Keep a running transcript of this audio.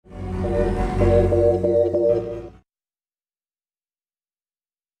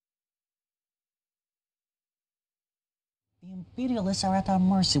Imperialists are at our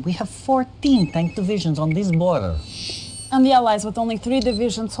mercy. We have 14 tank divisions on this border. And the Allies with only 3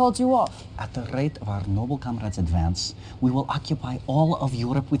 divisions hold you off. At the rate of our noble comrades' advance, we will occupy all of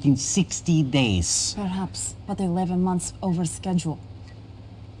Europe within 60 days. Perhaps, but 11 months over schedule.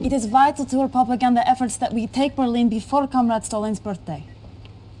 It is vital to our propaganda efforts that we take Berlin before Comrade Stalin's birthday.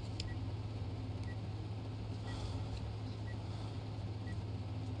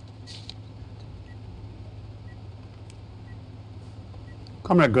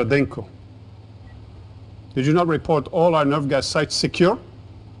 Comrade Gordenko, did you not report all our nerve gas sites secure?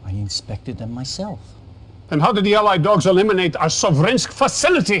 I inspected them myself. And how did the Allied dogs eliminate our Sovrensk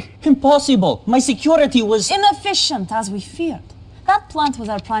facility? Impossible! My security was inefficient, as we feared. That plant was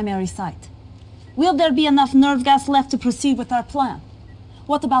our primary site. Will there be enough nerve gas left to proceed with our plan?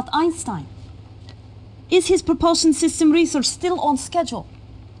 What about Einstein? Is his propulsion system research still on schedule?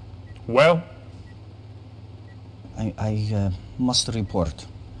 Well? I must report.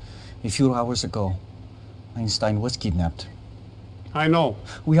 A few hours ago, Einstein was kidnapped. I know.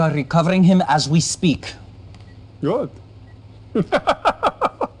 We are recovering him as we speak. Good. Good!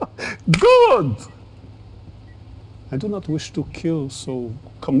 I do not wish to kill so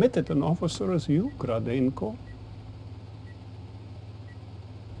committed an officer as you, Gradenko.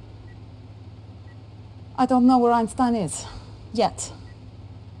 I don't know where Einstein is, yet.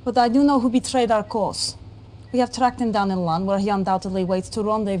 But I do know who betrayed our cause. We have tracked him down in Lan, where he undoubtedly waits to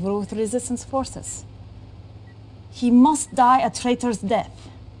rendezvous with resistance forces. He must die a traitor's death.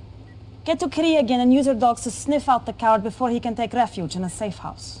 Get to Kriegin and use your dogs to sniff out the coward before he can take refuge in a safe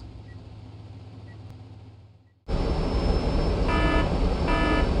house.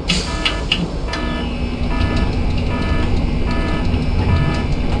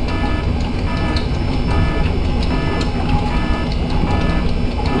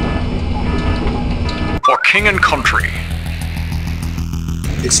 For King and Country.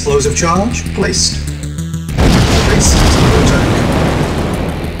 Explosive charge placed. Base is under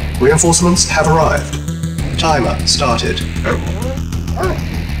attack. Reinforcements have arrived. Timer started.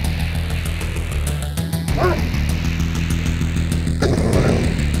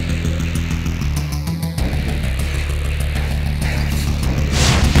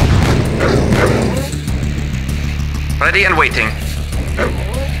 Ready and waiting.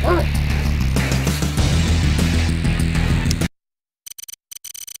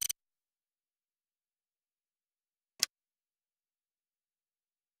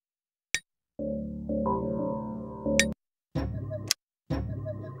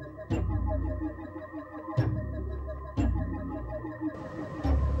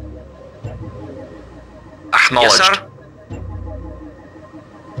 Acknowledged. Yes, sir.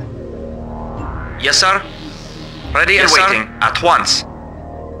 Yes, sir. Ready and waiting. Sir. At once.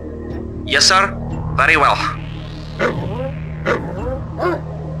 Yes, sir. Very well.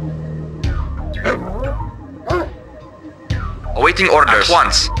 Awaiting orders. At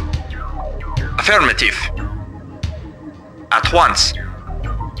once. Affirmative. At once.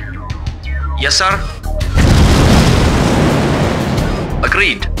 Yes, sir.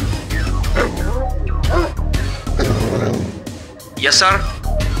 Agreed. Yes, sir.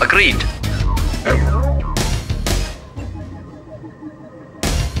 Agreed.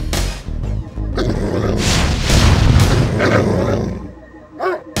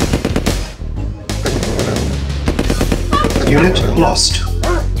 Unit lost.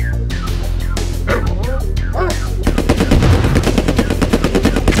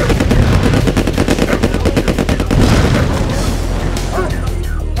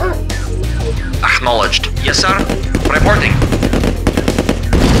 Acknowledged. Yes, sir. Reporting.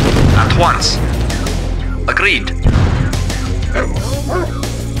 At once. Agreed.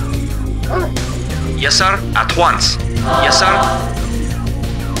 Yes, sir. At once. Yes, sir.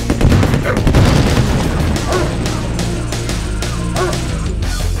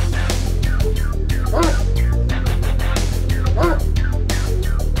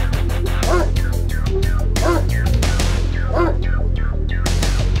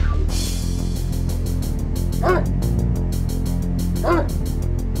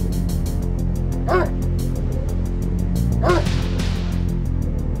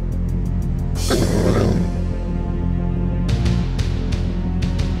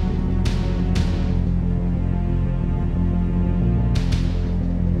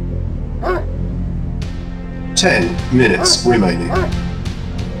 Ten minutes remaining.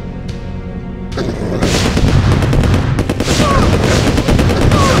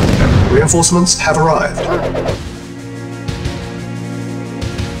 Reinforcements have arrived.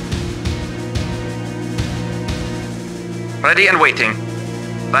 Ready and waiting.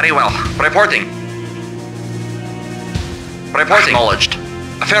 Very well. Reporting. Reporting. Acknowledged.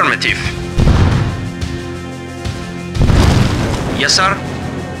 Affirmative. Yes, sir.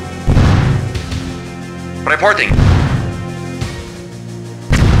 Reporting.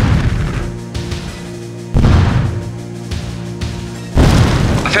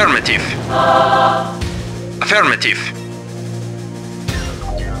 Affirmative. Affirmative.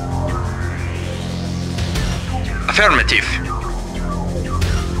 Affirmative.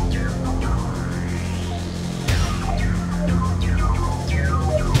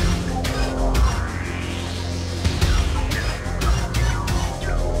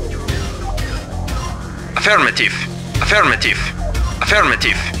 Affirmative. Affirmative.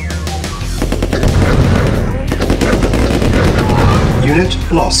 Affirmative.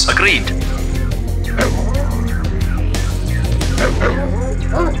 Unit lost. Agreed.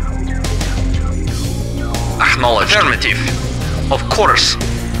 Acknowledged. Affirmative. Of course.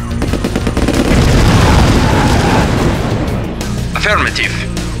 Affirmative.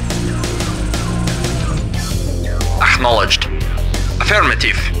 Acknowledged.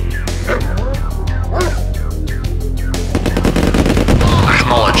 Affirmative.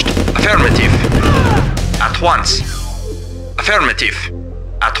 Acknowledged. Affirmative. At once. Affirmative.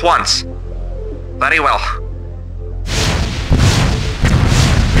 At once. Very well.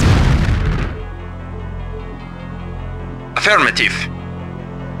 Affirmative.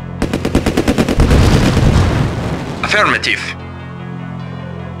 Affirmative.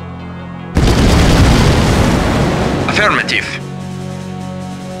 Affirmative.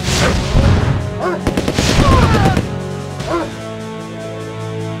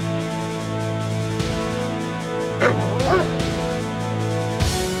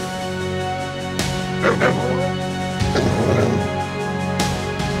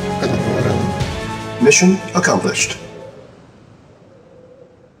 Mission accomplished.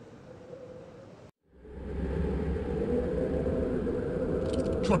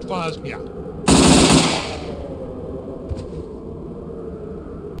 Черт возьми!